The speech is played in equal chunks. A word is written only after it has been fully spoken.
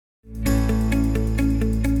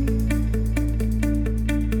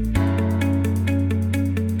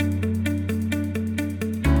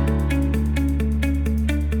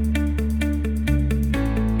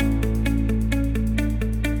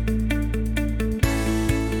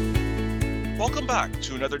Welcome back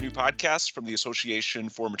to another new podcast from the Association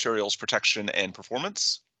for Materials Protection and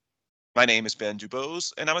Performance. My name is Ben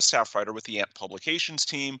Dubose, and I'm a staff writer with the AMP Publications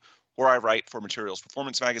team, where I write for Materials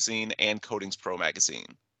Performance Magazine and Coatings Pro Magazine.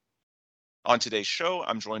 On today's show,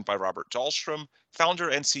 I'm joined by Robert Dahlstrom, founder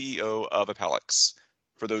and CEO of Apelix.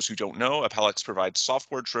 For those who don't know, Apelix provides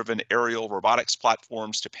software-driven aerial robotics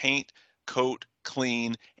platforms to paint, coat,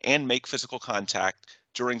 clean, and make physical contact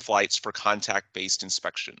during flights for contact-based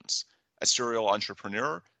inspections. A serial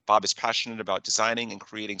entrepreneur, Bob is passionate about designing and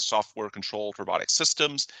creating software-controlled robotic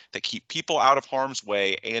systems that keep people out of harm's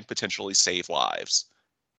way and potentially save lives.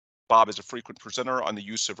 Bob is a frequent presenter on the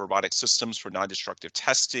use of robotic systems for non-destructive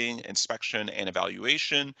testing, inspection, and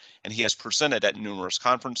evaluation, and he has presented at numerous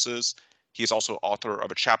conferences. He is also author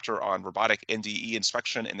of a chapter on robotic NDE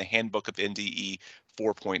inspection in the Handbook of NDE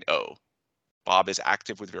 4.0. Bob is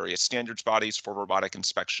active with various standards bodies for robotic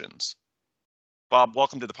inspections. Bob,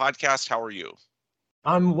 welcome to the podcast. How are you?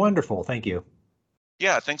 I'm wonderful. Thank you.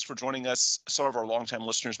 Yeah, thanks for joining us. Some of our longtime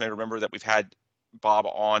listeners may remember that we've had Bob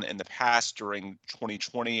on in the past during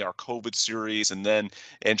 2020, our COVID series, and then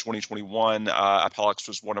in 2021, Apelix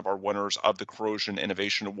was one of our winners of the Corrosion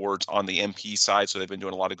Innovation Awards on the MP side, so they've been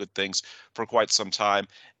doing a lot of good things for quite some time.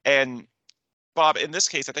 And Bob, in this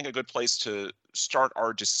case, I think a good place to start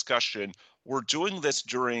our discussion, we're doing this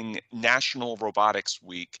during National Robotics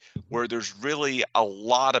Week, where there's really a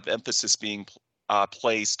lot of emphasis being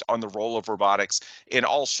placed on the role of robotics in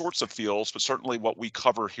all sorts of fields, but certainly what we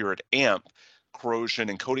cover here at AMP, corrosion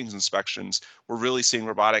and coatings inspections, we're really seeing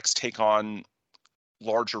robotics take on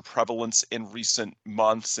larger prevalence in recent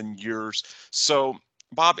months and years. So,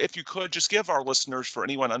 Bob, if you could just give our listeners, for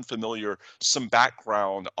anyone unfamiliar, some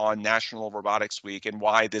background on National Robotics Week and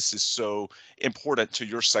why this is so important to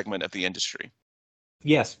your segment of the industry.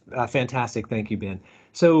 Yes, fantastic. Thank you, Ben.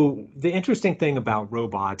 So the interesting thing about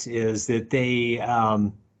robots is that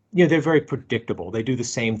they're very predictable. They do the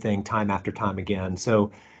same thing time after time again.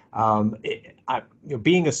 So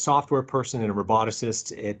being a software person and a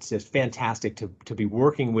roboticist, it's just fantastic to be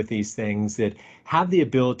working with these things that have the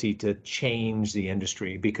ability to change the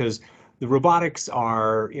industry, because the robotics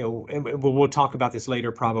are, and we'll talk about this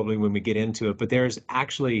later probably when we get into it, but there's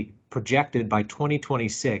actually projected by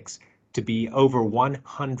 2026 to be over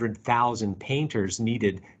 100,000 painters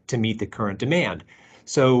needed to meet the current demand.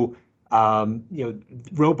 So,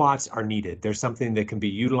 robots are needed. They're something that can be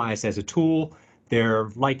utilized as a tool. They're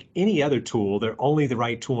like any other tool. They're only the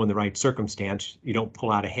right tool in the right circumstance. You don't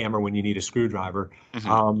pull out a hammer when you need a screwdriver.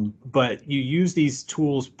 But you use these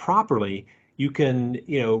tools properly, you can,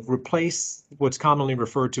 replace what's commonly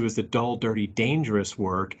referred to as the dull, dirty, dangerous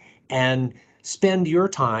work, and spend your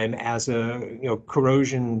time as a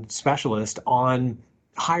corrosion specialist on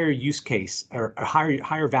higher use case or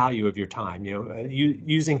higher value of your time.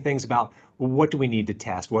 Using things about, well, what do we need to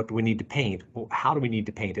test? What do we need to paint? Well, how do we need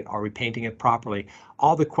to paint it? Are we painting it properly?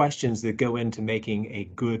 All the questions that go into making a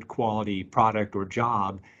good quality product or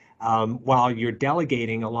job, while you're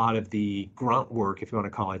delegating a lot of the grunt work, if you want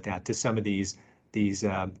to call it that, to some of these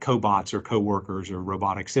cobots or coworkers or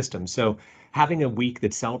robotic systems. So having a week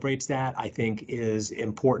that celebrates that, I think, is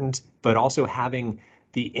important, but also having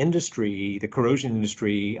the industry, the corrosion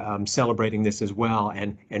industry, celebrating this as well,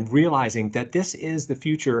 and realizing that this is the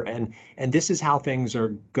future, and this is how things are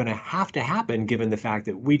going to happen, given the fact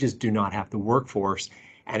that we just do not have the workforce.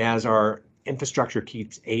 And as our infrastructure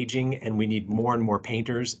keeps aging and we need more and more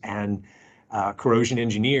painters and corrosion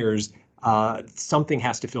engineers, something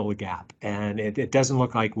has to fill the gap, and it doesn't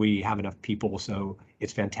look like we have enough people, so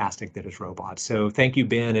it's fantastic that it's robots. So thank you,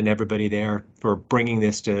 Ben, and everybody there, for bringing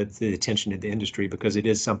this to the attention of the industry, because it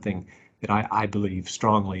is something that I believe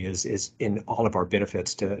strongly is in all of our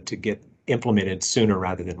benefits to get implemented sooner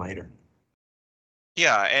rather than later.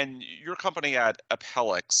 Yeah, and your company at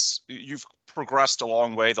Apelix, you've progressed a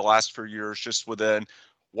long way the last few years just within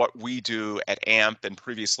what we do at AMP and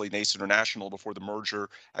previously NACE International before the merger.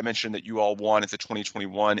 I mentioned that you all won at the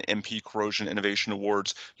 2021 MP Corrosion Innovation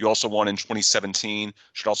Awards. You also won in 2017.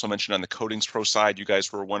 Should also mention on the Coatings Pro side, you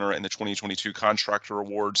guys were a winner in the 2022 Contractor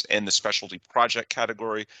Awards in the Specialty Project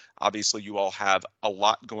category. Obviously, you all have a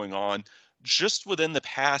lot going on. Just within the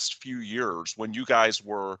past few years, when you guys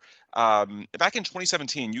were back in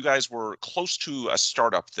 2017, you guys were close to a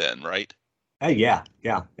startup then, right? Yeah.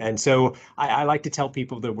 And so I like to tell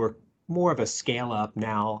people that we're more of a scale up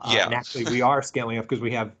now. Yeah. And actually, we are scaling up because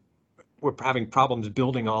we're having problems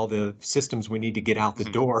building all the systems we need to get out the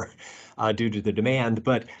door due to the demand.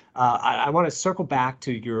 But I want to circle back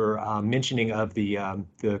to your mentioning of the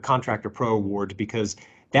Contractor Pro Award, because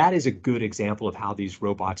that is a good example of how these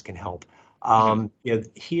robots can help.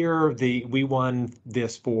 Here we won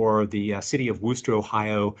this for the city of Worcester,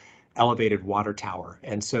 Ohio, elevated water tower.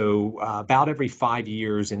 And so about every 5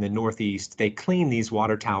 years in the Northeast, they clean these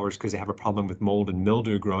water towers because they have a problem with mold and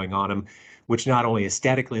mildew growing on them, which not only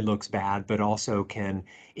aesthetically looks bad, but also can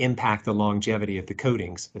impact the longevity of the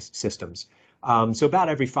coatings systems. So about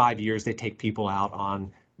every 5 years, they take people out on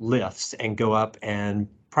lifts and go up and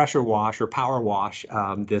pressure wash or power wash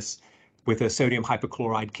this with a sodium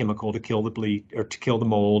hypochlorite chemical to kill the bleach or to kill the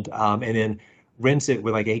mold, and then rinse it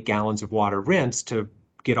with like 8 gallons of water rinse to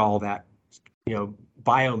get all that,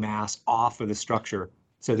 biomass off of the structure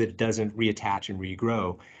so that it doesn't reattach and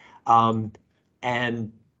regrow.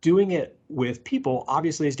 And doing it with people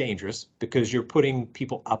obviously is dangerous because you're putting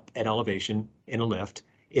people up at elevation in a lift.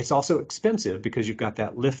 It's also expensive because you've got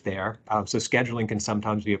that lift there. So scheduling can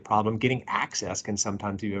sometimes be a problem. Getting access can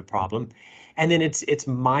sometimes be a problem. And then it's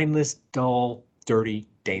mindless, dull, dirty,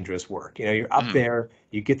 dangerous work. You're up there,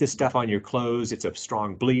 you get this stuff on your clothes. It's a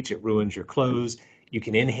strong bleach. It ruins your clothes. You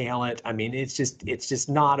can inhale it. I mean, it's just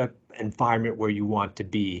not an environment where you want to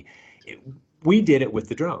be. We did it with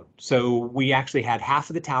the drone. So we actually had half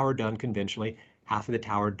of the tower done conventionally, half of the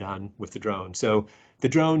tower done with the drone. So the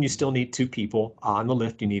drone, you still need 2 people. On the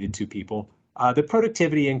lift, you needed 2 people. The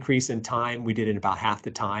productivity increase in time, we did it about half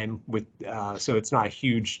the time so it's not a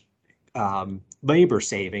huge labor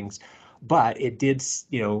savings, but it did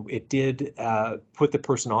put the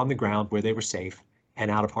person on the ground where they were safe and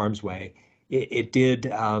out of harm's way. It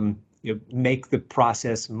did make the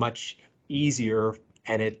process much easier,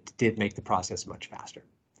 and it did make the process much faster.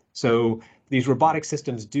 So these robotic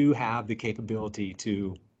systems do have the capability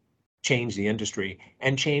to change the industry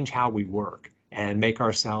and change how we work and make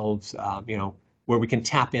ourselves, where we can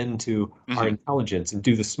tap into our intelligence and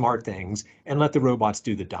do the smart things and let the robots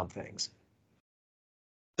do the dumb things.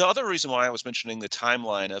 The other reason why I was mentioning the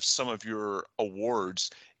timeline of some of your awards,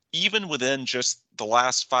 even within just the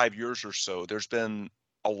last 5 years or so, there's been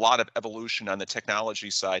a lot of evolution on the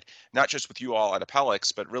technology side, not just with you all at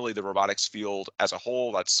Apellics, but really the robotics field as a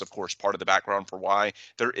whole. That's, of course, part of the background for why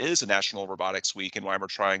there is a National Robotics Week and why we're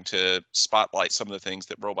trying to spotlight some of the things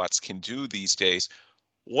that robots can do these days.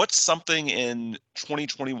 What's something in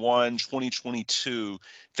 2021, 2022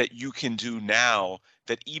 that you can do now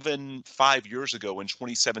that even 5 years ago in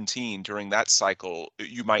 2017, during that cycle,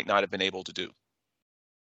 you might not have been able to do?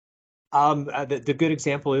 The good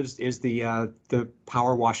example is the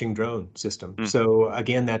power washing drone system. So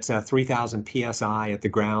again, that's 3,000 psi at the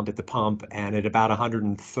ground at the pump and at about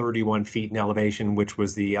 131 feet in elevation, which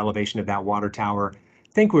was the elevation of that water tower.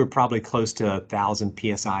 I think we were probably close to 1,000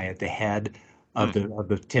 psi at the head of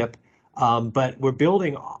the tip. But we're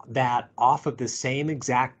building that off of the same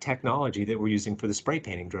exact technology that we're using for the spray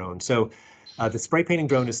painting drone. So the spray painting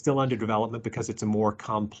drone is still under development because it's a more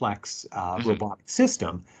complex robotic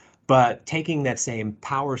system. But taking that same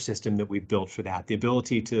power system that we've built for that, the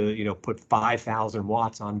ability to, put 5,000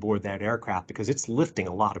 watts on board that aircraft because it's lifting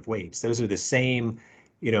a lot of weights. Those are the same,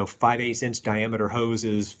 5/8 inch diameter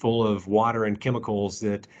hoses full of water and chemicals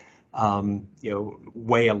that,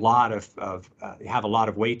 weigh a lot have a lot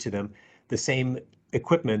of weight to them. The same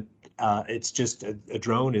equipment, it's just a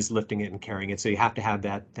drone is lifting it and carrying it. So you have to have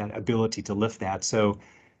that ability to lift that. So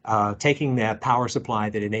taking that power supply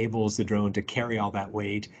that enables the drone to carry all that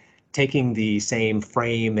weight, taking the same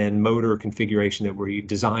frame and motor configuration that we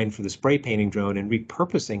designed for the spray painting drone and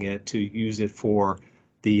repurposing it to use it for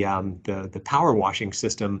the power washing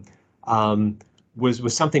system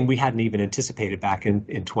was something we hadn't even anticipated back in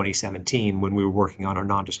 2017 when we were working on our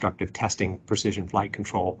non-destructive testing precision flight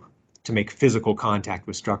control to make physical contact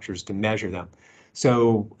with structures to measure them.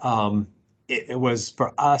 So it was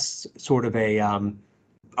for us sort of a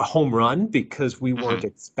home run because we weren't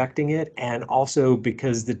expecting it, and also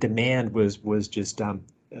because the demand was just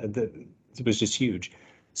huge.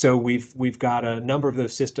 So we've got a number of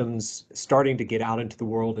those systems starting to get out into the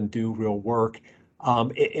world and do real work.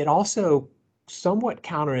 It also somewhat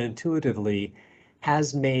counterintuitively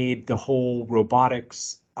has made the whole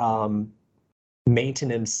robotics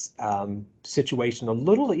maintenance situation a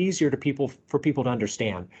little easier for people to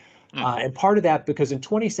understand. And part of that because in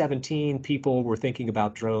 2017, people were thinking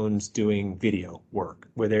about drones doing video work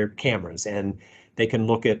with their cameras, and they can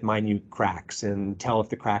look at minute cracks and tell if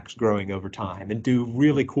the crack's growing over time and do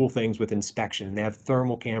really cool things with inspection. They have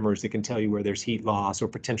thermal cameras that can tell you where there's heat loss or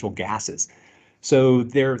potential gases. So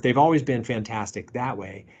they've always been fantastic that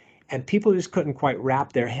way. And people just couldn't quite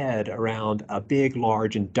wrap their head around a big,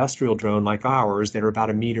 large industrial drone like ours that are about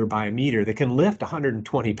 1 meter by 1 meter that can lift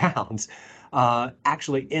 120 pounds.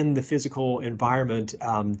 Actually in the physical environment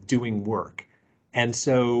doing work. And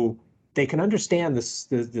so they can understand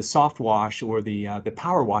the soft wash or the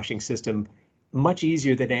power washing system much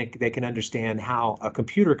easier than they can understand how a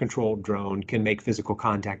computer controlled drone can make physical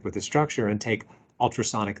contact with the structure and take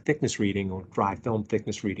ultrasonic thickness reading or dry film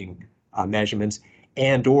thickness reading measurements,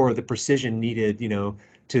 and or the precision needed,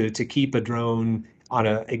 to keep a drone on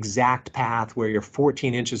an exact path where you're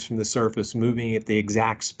 14 inches from the surface, moving at the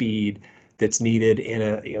exact speed that's needed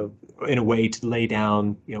in a way to lay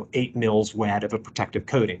down 8 mils wet of a protective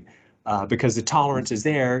coating. Because the tolerance is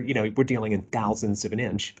there, we're dealing in thousandths of an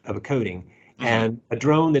inch of a coating. Mm-hmm. And a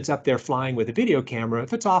drone that's up there flying with a video camera,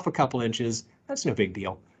 if it's off a couple inches, that's no big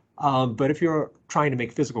deal. But if you're trying to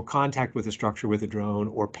make physical contact with a structure with a drone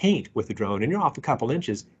or paint with a drone and you're off a couple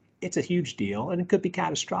inches, it's a huge deal and it could be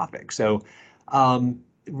catastrophic. So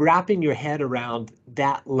wrapping your head around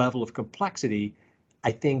that level of complexity,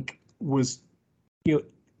 I think was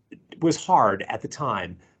hard at the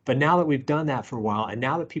time. But now that we've done that for a while, and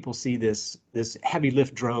now that people see this heavy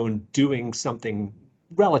lift drone doing something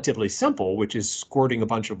relatively simple, which is squirting a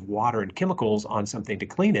bunch of water and chemicals on something to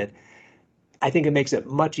clean it, I think it makes it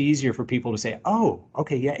much easier for people to say, oh,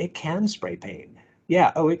 okay, yeah, it can spray paint.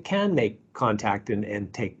 Yeah, oh, it can make contact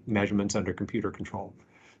and take measurements under computer control.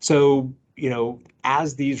 So,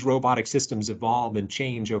 as these robotic systems evolve and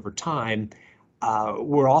change over time,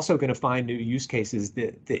 we're also going to find new use cases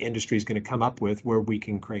that the industry is going to come up with where we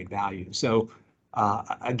can create value. So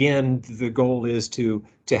again, the goal is to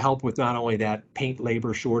help with not only that paint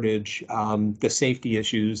labor shortage, the safety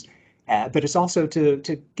issues, but it's also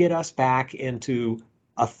to get us back into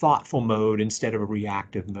a thoughtful mode instead of a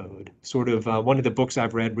reactive mode. Sort of one of the books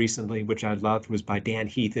I've read recently, which I loved, was by Dan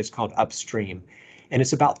Heath. It's called Upstream. And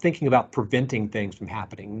it's about thinking about preventing things from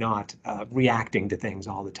happening, not reacting to things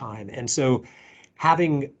all the time. And so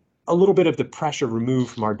having a little bit of the pressure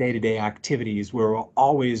removed from our day-to-day activities where we're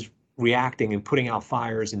always reacting and putting out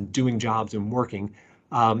fires and doing jobs and working,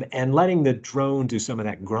 and letting the drone do some of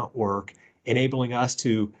that grunt work, enabling us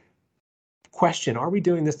to question, are we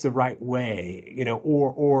doing this the right way?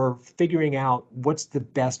 Or figuring out what's the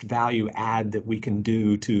best value add that we can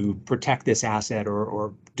do to protect this asset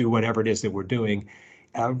or do whatever it is that we're doing.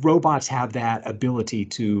 Robots have that ability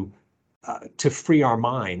to free our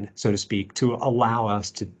mind, so to speak, to allow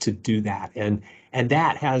us to do that. And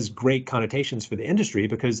that has great connotations for the industry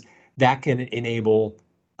because that can enable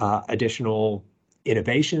additional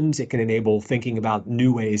innovations. It can enable thinking about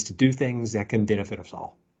new ways to do things that can benefit us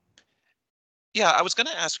all. Yeah, I was going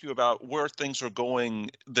to ask you about where things are going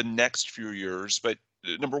the next few years, but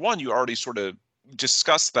number one, you already sort of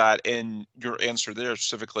discussed that in your answer there,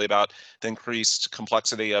 specifically about the increased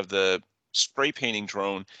complexity of the spray painting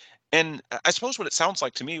drone. And I suppose what it sounds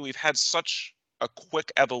like to me, we've had such a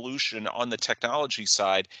quick evolution on the technology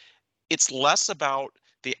side. It's less about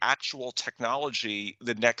the actual technology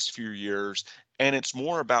the next few years, and it's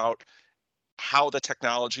more about how the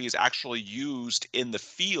technology is actually used in the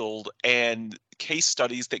field and case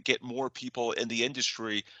studies that get more people in the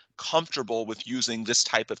industry comfortable with using this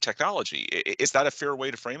type of technology. Is that a fair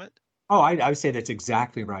way to frame it? Oh, I would say that's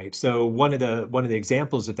exactly right. So one of the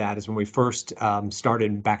examples of that is when we first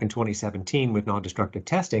started back in 2017 with non-destructive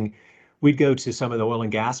testing, we'd go to some of the oil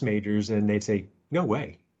and gas majors and they'd say, "No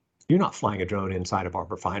way, you're not flying a drone inside of our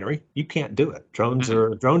refinery. You can't do it. Drones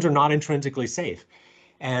are not intrinsically safe."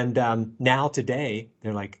 And now today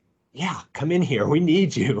they're like, "Yeah, come in here. We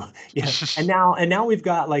need you." Yeah. And now we've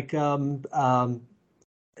got like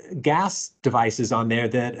gas devices on there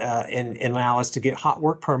that and allow us to get hot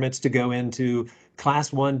work permits to go into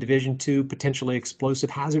Class 1, Division 2, potentially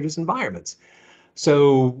explosive hazardous environments.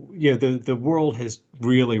 So the world has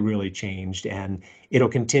really, really changed, and it'll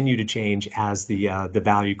continue to change as the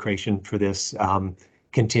value creation for this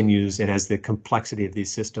continues and as the complexity of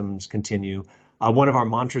these systems continue. One of our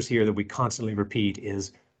mantras here that we constantly repeat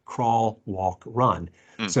is crawl, walk, run.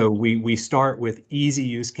 So we start with easy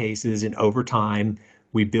use cases, and over time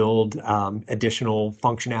we build additional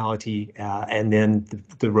functionality, and then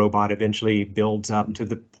the robot eventually builds up to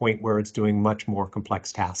the point where it's doing much more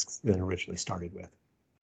complex tasks than originally started with.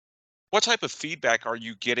 What type of feedback are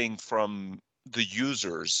you getting from the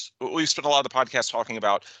users? We've spent a lot of the podcast talking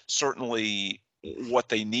about certainly what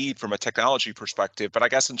they need from a technology perspective, but I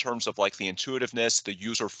guess in terms of like the intuitiveness, the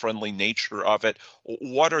user-friendly nature of it,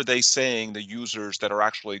 what are they saying, the users that are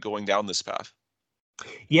actually going down this path?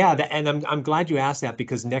 Yeah, and I'm glad you asked that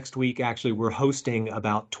because next week actually we're hosting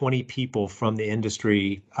about 20 people from the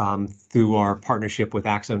industry through our partnership with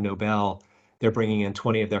AkzoNobel. They're bringing in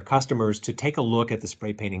 20 of their customers to take a look at the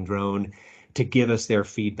spray painting drone to give us their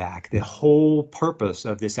feedback. The whole purpose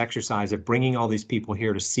of this exercise of bringing all these people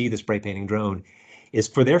here to see the spray painting drone is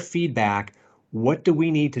for their feedback. what do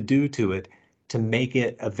we need to do to it to make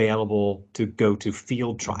it available to go to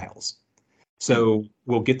field trials? So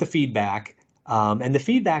we'll get the feedback, and the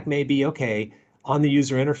feedback may be, okay, on the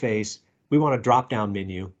user interface, we want a drop-down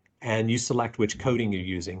menu, and you select which coding you're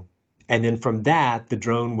using. And then from that, the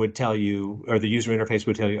drone would tell you, or the user interface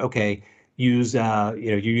would tell you, okay, you're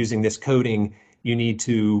using this coding, you need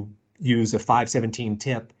to use a 517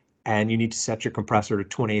 tip, and you need to set your compressor to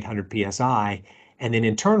 2800 PSI. And then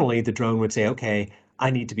internally, the drone would say, okay,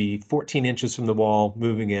 I need to be 14 inches from the wall,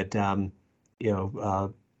 moving at,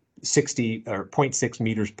 60 or 0.6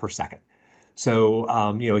 meters per second. So,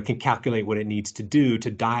 it can calculate what it needs to do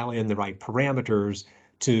to dial in the right parameters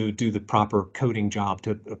to do the proper coding job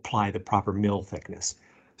to apply the proper mill thickness.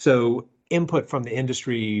 So input from the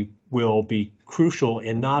industry will be crucial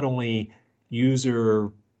in not only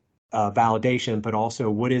user validation, but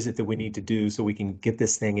also what is it that we need to do so we can get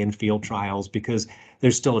this thing in field trials, because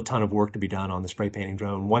there's still a ton of work to be done on the spray painting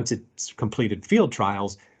drone. Once it's completed field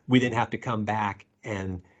trials, we then have to come back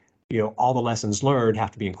and all the lessons learned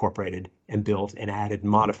have to be incorporated and built and added and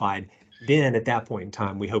modified. Then at that point in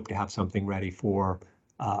time, we hope to have something ready for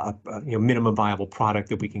a minimum viable product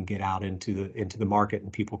that we can get out into the market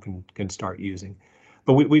and people can start using.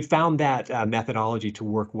 But we found that methodology to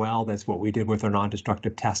work well. That's what we did with our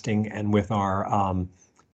non-destructive testing and with our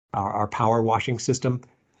power washing system.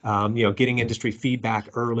 Getting industry feedback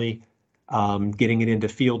early, getting it into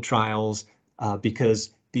field trials,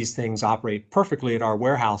 because these things operate perfectly at our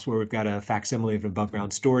warehouse where we've got a facsimile of an above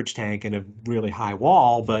ground storage tank and a really high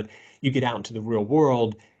wall, but you get out into the real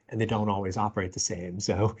world and they don't always operate the same.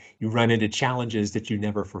 So you run into challenges that you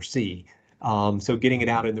never foresee. So getting it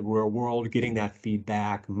out in the real world, getting that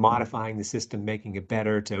feedback, modifying the system, making it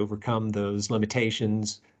better to overcome those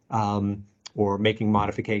limitations, or making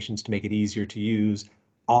modifications to make it easier to use,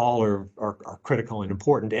 all are critical and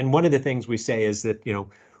important. And one of the things we say is that,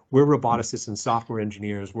 we're roboticists and software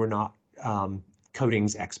engineers. We're not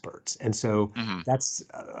coatings experts. And so that's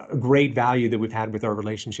a great value that we've had with our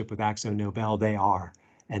relationship with AkzoNobel. They are,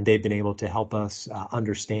 and they've been able to help us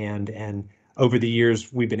understand. And over the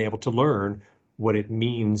years, we've been able to learn what it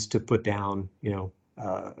means to put down,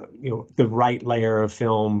 the right layer of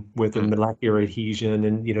film with a molecular adhesion,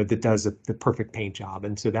 and that does the perfect paint job.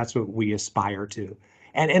 And so that's what we aspire to.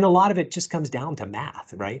 And a lot of it just comes down to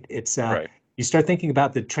math, right? It's Right. You start thinking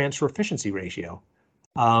about the transfer efficiency ratio.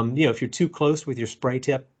 If you're too close with your spray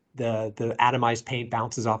tip, the atomized paint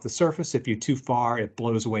bounces off the surface. If you're too far, it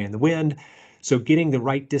blows away in the wind. So getting the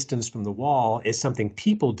right distance from the wall is something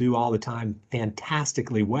people do all the time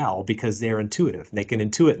fantastically well, because they're intuitive. They can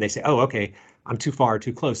intuit and they say, oh, okay, I'm too far or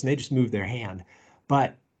too close, and they just move their hand.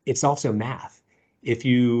 But it's also math. If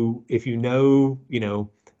you know,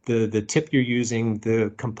 the tip you're using,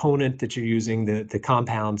 the component that you're using, the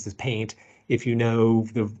compounds, the paint, if you know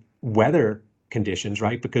the weather conditions,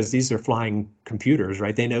 right? Because these are flying computers,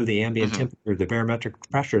 right? They know the ambient temperature, the barometric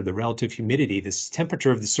pressure, the relative humidity, this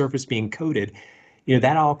temperature of the surface being coated.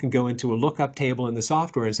 That all can go into a lookup table in the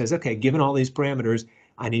software and says, okay, given all these parameters,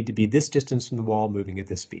 I need to be this distance from the wall, moving at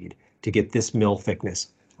this speed to get this mill thickness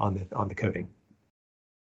on the coating.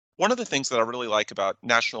 One of the things that I really like about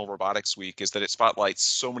National Robotics Week is that it spotlights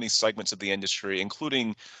so many segments of the industry,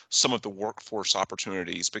 including some of the workforce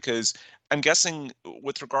opportunities. Because I'm guessing,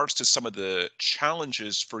 with regards to some of the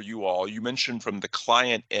challenges for you all, you mentioned from the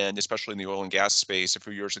client end, especially in the oil and gas space, a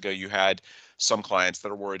few years ago, you had some clients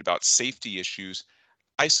that are worried about safety issues.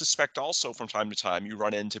 I suspect also from time to time you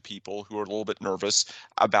run into people who are a little bit nervous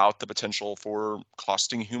about the potential for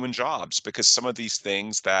costing human jobs, because some of these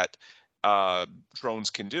things that uh,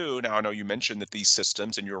 drones can do. Now, I know you mentioned that these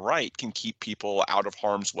systems, and you're right, can keep people out of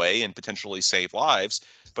harm's way and potentially save lives.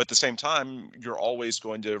 But at the same time, you're always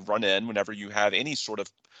going to run in, whenever you have any sort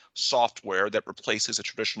of software that replaces a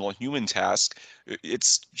traditional human task.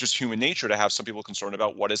 It's just human nature to have some people concerned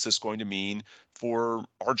about, what is this going to mean for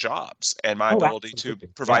our jobs and my Oh, ability to absolutely.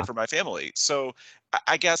 provide Yeah. for my family. So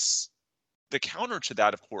I guess the counter to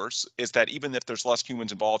that, of course, is that even if there's less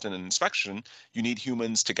humans involved in an inspection, you need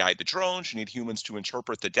humans to guide the drones, you need humans to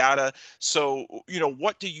interpret the data. So,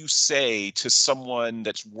 what do you say to someone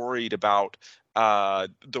that's worried about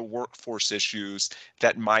the workforce issues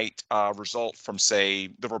that might result from, say,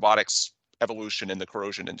 the robotics evolution in the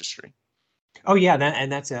corrosion industry? Oh yeah,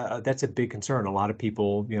 that's a big concern. A lot of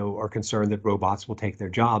people, are concerned that robots will take their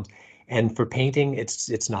jobs. And for painting,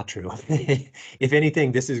 it's not true. If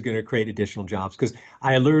anything, this is going to create additional jobs, because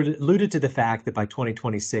I alluded to the fact that by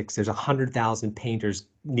 2026, there's 100,000 painters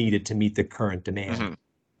needed to meet the current demand. Hmm.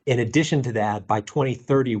 In addition to that, by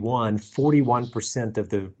 2031, 41% of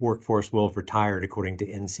the workforce will have retired, according to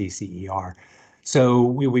NCCER. So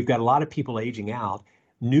we've got a lot of people aging out.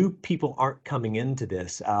 New people aren't coming into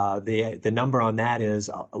this. The number on that is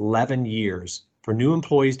 11 years. For new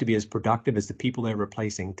employees to be as productive as the people they're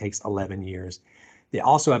replacing takes 11 years. They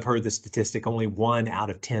also, I've heard the statistic, only 1 out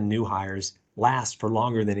of 10 new hires last for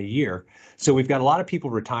longer than a year. So we've got a lot of people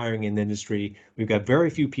retiring in the industry. We've got very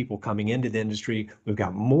few people coming into the industry. We've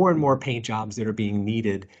got more and more paint jobs that are being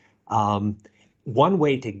needed. One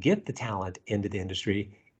way to get the talent into the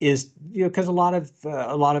industry is, because a lot of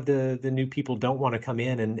the new people don't want to come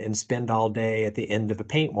in and spend all day at the end of a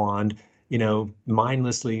paint wand,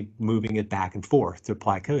 mindlessly moving it back and forth to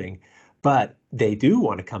apply coating. But they do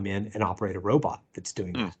want to come in and operate a robot that's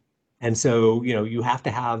doing that. And so, you have to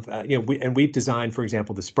have, we've designed, for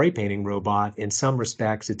example, the spray painting robot. In some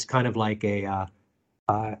respects, it's kind of like a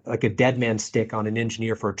dead man stick on an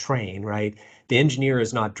engineer for a train, right? The engineer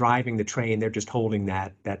is not driving the train; they're just holding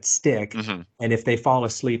that stick. Mm-hmm. And if they fall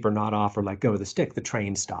asleep or nod off or let go of the stick, the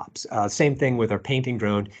train stops. Same thing with our painting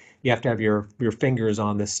drone. You have to have your fingers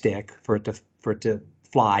on the stick for it to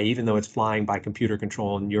fly, even though it's flying by computer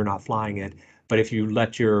control and you're not flying it. But if you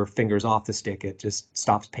let your fingers off the stick, it just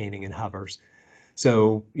stops painting and hovers.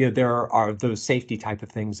 So, there are those safety type of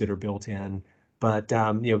things that are built in. But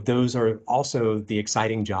those are also the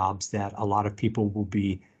exciting jobs that a lot of people will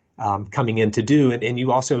be coming in to do. And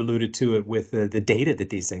you also alluded to it with the data that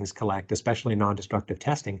these things collect, especially non-destructive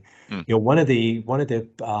testing. One of the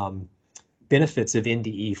benefits of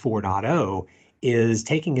NDE 4.0 is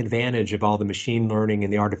taking advantage of all the machine learning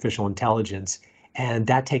and the artificial intelligence, and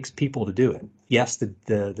that takes people to do it. Yes,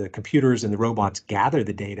 the computers and the robots gather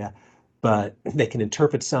the data, but they can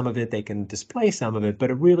interpret some of it, they can display some of it,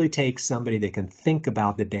 but it really takes somebody that can think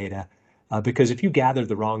about the data, because if you gather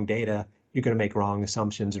the wrong data, you're going to make wrong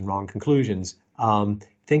assumptions and wrong conclusions.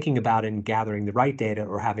 Thinking about and gathering the right data,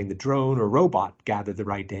 or having the drone or robot gather the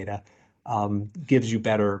right data, gives you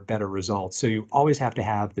better results. So you always have to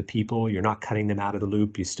have the people. You're not cutting them out of the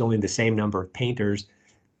loop. You still need the same number of painters.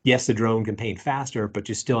 Yes, the drone can paint faster, but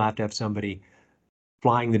you still have to have somebody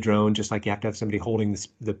flying the drone, just like you have to have somebody holding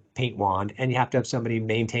the paint wand, and you have to have somebody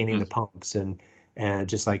maintaining the pumps, and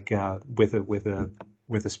just like with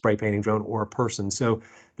a spray painting drone or a person. So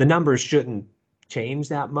the numbers shouldn't change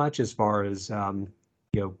that much as far as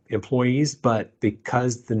employees, but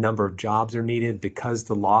because the number of jobs are needed, because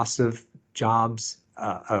the loss of jobs,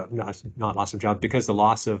 not loss of jobs, because the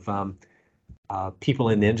loss of people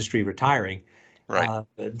in the industry retiring, right.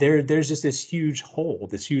 There's just this huge hole,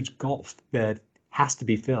 this huge gulf that has to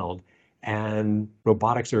be filled, and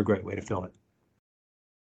robotics are a great way to fill it.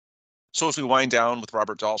 So as we wind down with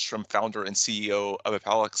Robert Dahlstrom, founder and CEO of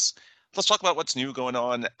Apellix, let's talk about what's new going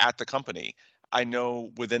on at the company. I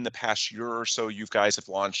know within the past year or so, you guys have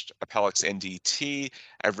launched Apellix NDT.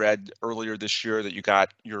 I read earlier this year that you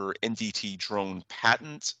got your NDT drone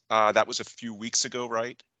patent. That was a few weeks ago,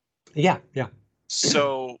 right? Yeah.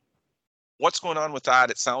 So what's going on with that?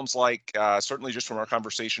 It sounds like, certainly just from our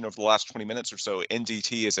conversation over the last 20 minutes or so,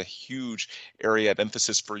 NDT is a huge area of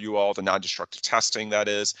emphasis for you all, the non-destructive testing, that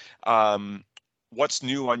is. What's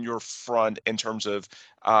new on your front in terms of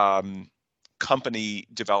company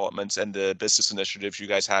developments and the business initiatives you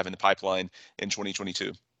guys have in the pipeline in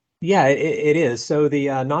 2022? Yeah, it is. So the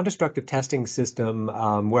non-destructive testing system,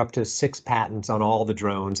 we're up to 6 patents on all the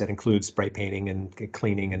drones. That includes spray painting and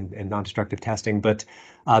cleaning and non-destructive testing. But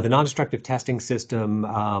the non-destructive testing system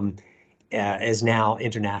is now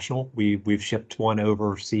international. We've shipped one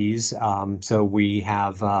overseas. So we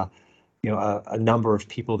have a number of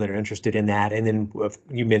people that are interested in that. And then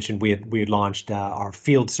you mentioned we had launched our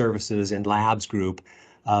field services and labs group,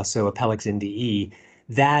 so Apellix NDE.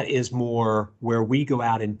 That is more where we go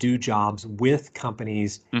out and do jobs with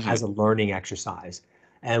companies as a learning exercise.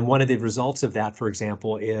 And one of the results of that, for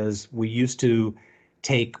example, is we used to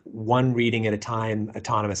take one reading at a time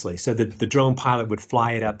autonomously. So the drone pilot would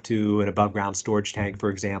fly it up to an above ground storage tank, for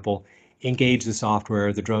example, engage the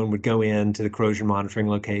software. The drone would go into the corrosion monitoring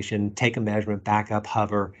location, take a measurement, back up,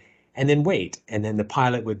 hover, and then wait. And then the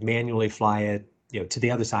pilot would manually fly it, to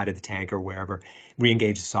the other side of the tank or wherever,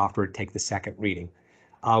 re-engage the software, take the second reading.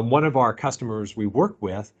 One of our customers we work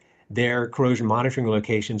with, their corrosion monitoring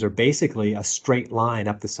locations are basically a straight line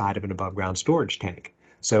up the side of an above ground storage tank.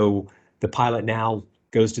 So the pilot now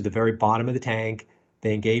goes to the very bottom of the tank,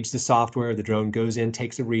 they engage the software, the drone goes in,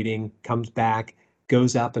 takes a reading, comes back,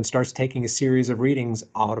 goes up and starts taking a series of readings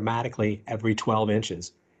automatically every 12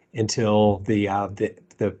 inches until the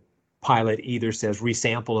pilot either says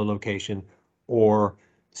resample a location or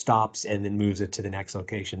stops and then moves it to the next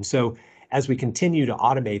location. So as we continue to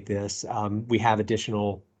automate this, we have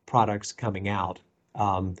additional products coming out.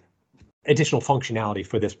 additional functionality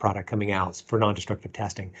for this product coming out for non-destructive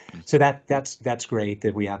testing. So that's great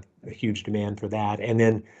that we have a huge demand for that. And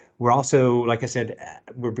then we're also, like I said,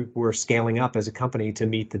 we're scaling up as a company to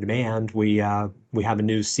meet the demand. We have a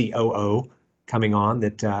new COO coming on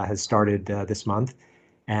that has started this month,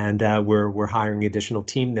 and we're hiring additional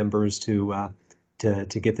team members to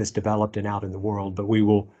get this developed and out in the world. But we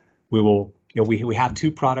will we have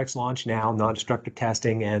two products launched now, non-destructive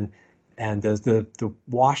testing and the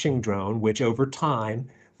washing drone, which over time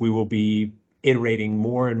we will be iterating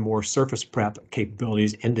more and more surface prep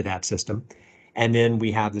capabilities into that system. And then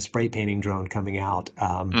we have the spray painting drone coming out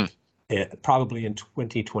probably in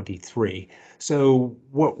 2023. So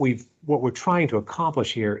what we're trying to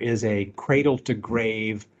accomplish here is a cradle to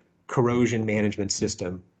grave corrosion management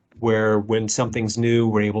system where when something's new,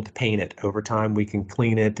 we're able to paint it. Over time, we can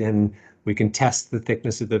clean it and we can test the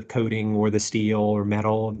thickness of the coating or the steel or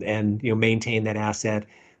metal and maintain that asset.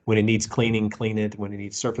 When it needs cleaning, clean it. When it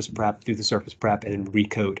needs surface prep, do the surface prep and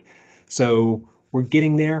recoat. So we're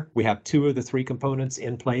getting there. We have two of the three components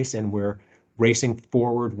in place, and we're racing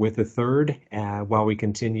forward with the third while we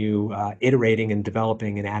continue iterating and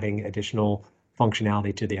developing and adding additional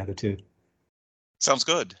functionality to the other two. Sounds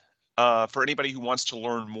good. For anybody who wants to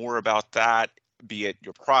learn more about that, be it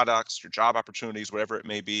your products, your job opportunities, whatever it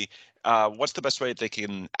may be, what's the best way that they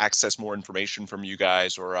can access more information from you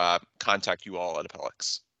guys or contact you all at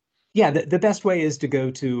Apellix? Yeah, the best way is to go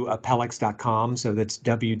to Apellix.com. So that's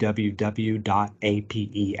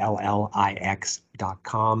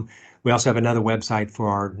www.apellix.com. We also have another website for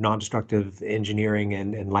our non-destructive engineering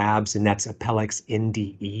and labs, and that's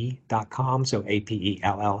appellixnde.com. So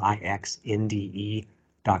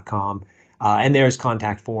APELLIXNDE.com. And there's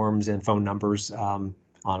contact forms and phone numbers on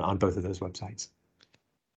both of those websites.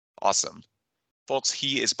 Awesome. Folks,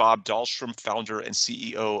 he is Bob Dahlstrom, founder and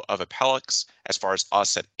CEO of Apellix. As far as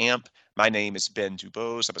us at AMP, my name is Ben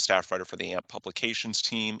Dubose. I'm a staff writer for the AMP publications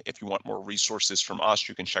team. If you want more resources from us,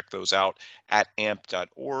 you can check those out at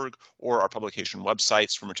amp.org or our publication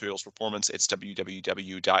websites. For Materials Performance, it's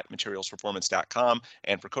www.materialsperformance.com.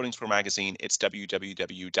 And for Coatings Pro Magazine, it's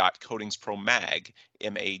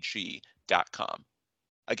www.coatingspromag.com.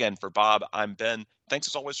 Again, for Bob, I'm Ben. Thanks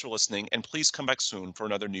as always for listening, and please come back soon for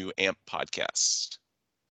another new AMP podcast.